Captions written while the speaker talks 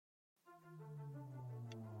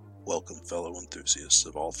Welcome, fellow enthusiasts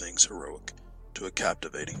of all things heroic, to a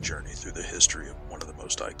captivating journey through the history of one of the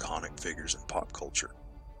most iconic figures in pop culture.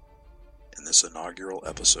 In this inaugural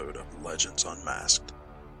episode of Legends Unmasked,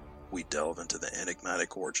 we delve into the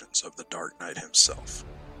enigmatic origins of the Dark Knight himself,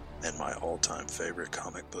 and my all-time favorite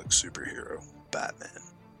comic book superhero, Batman.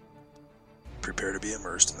 Prepare to be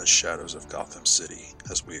immersed in the shadows of Gotham City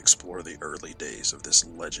as we explore the early days of this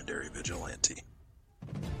legendary vigilante.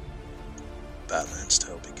 Batman's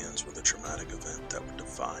tale begins with a traumatic event that would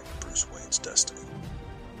define Bruce Wayne's destiny.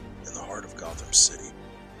 In the heart of Gotham City,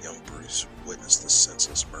 young Bruce witnessed the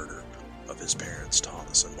senseless murder of his parents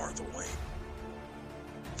Thomas and Martha Wayne.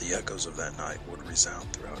 The echoes of that night would resound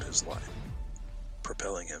throughout his life,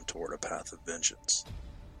 propelling him toward a path of vengeance.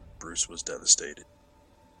 Bruce was devastated,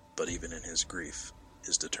 but even in his grief,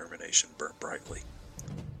 his determination burnt brightly.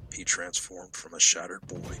 He transformed from a shattered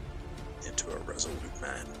boy into a resolute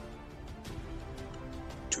man.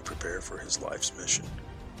 To prepare for his life's mission,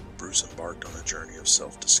 Bruce embarked on a journey of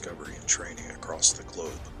self-discovery and training across the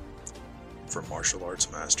globe. From martial arts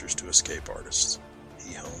masters to escape artists,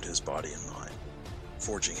 he honed his body and mind,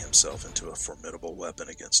 forging himself into a formidable weapon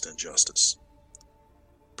against injustice.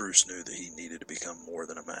 Bruce knew that he needed to become more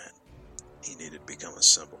than a man. He needed to become a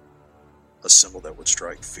symbol that would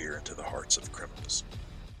strike fear into the hearts of criminals.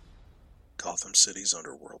 Gotham City's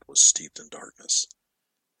underworld was steeped in darkness,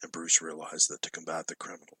 and Bruce realized that to combat the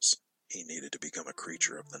criminals, he needed to become a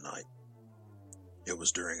creature of the night. It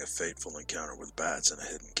was during a fateful encounter with bats in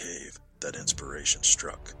a hidden cave that inspiration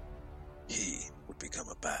struck. He would become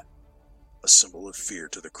a bat, a symbol of fear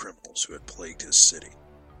to the criminals who had plagued his city.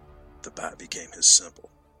 The bat became his symbol,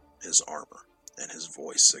 his armor, and his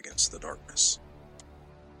voice against the darkness.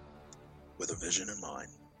 With a vision in mind,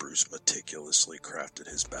 Bruce meticulously crafted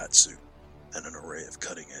his bat suit and an array of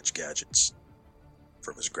cutting-edge gadgets.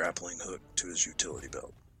 From his grappling hook to his utility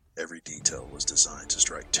belt, every detail was designed to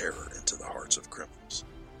strike terror into the hearts of criminals.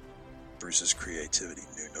 Bruce's creativity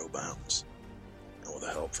knew no bounds, and with the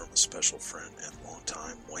help from a special friend and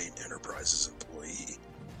longtime Wayne Enterprises employee,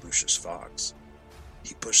 Lucius Fox,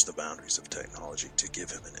 he pushed the boundaries of technology to give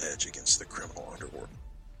him an edge against the criminal underworld,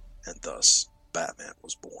 and thus Batman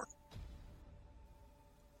was born.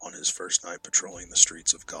 On his first night patrolling the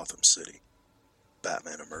streets of Gotham City,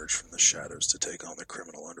 Batman emerged from the shadows to take on the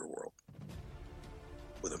criminal underworld.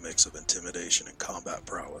 With a mix of intimidation and combat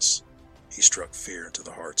prowess, he struck fear into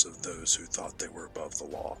the hearts of those who thought they were above the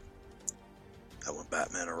law. And when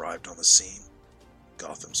Batman arrived on the scene,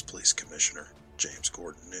 Gotham's police commissioner, James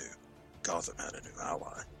Gordon, knew Gotham had a new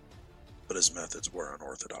ally, but his methods were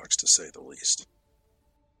unorthodox to say the least.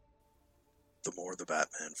 The more the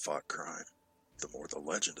Batman fought crime, the more the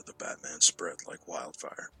legend of the Batman spread like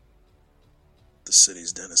wildfire. The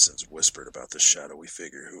city's denizens whispered about the shadowy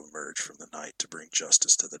figure who emerged from the night to bring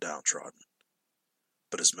justice to the downtrodden.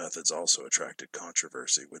 But his methods also attracted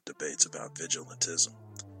controversy with debates about vigilantism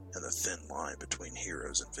and the thin line between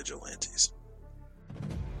heroes and vigilantes.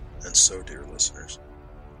 And so, dear listeners,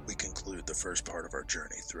 we conclude the first part of our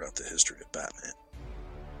journey throughout the history of Batman.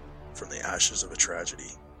 From the ashes of a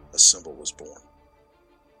tragedy, a symbol was born.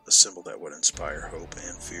 A symbol that would inspire hope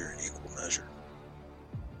and fear in equal measure.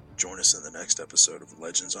 Join us in the next episode of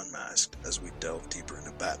Legends Unmasked as we delve deeper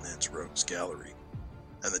into Batman's rogues gallery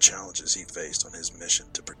and the challenges he faced on his mission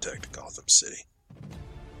to protect Gotham City.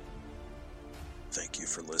 Thank you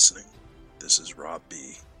for listening. This is Rob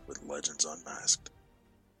B. with Legends Unmasked.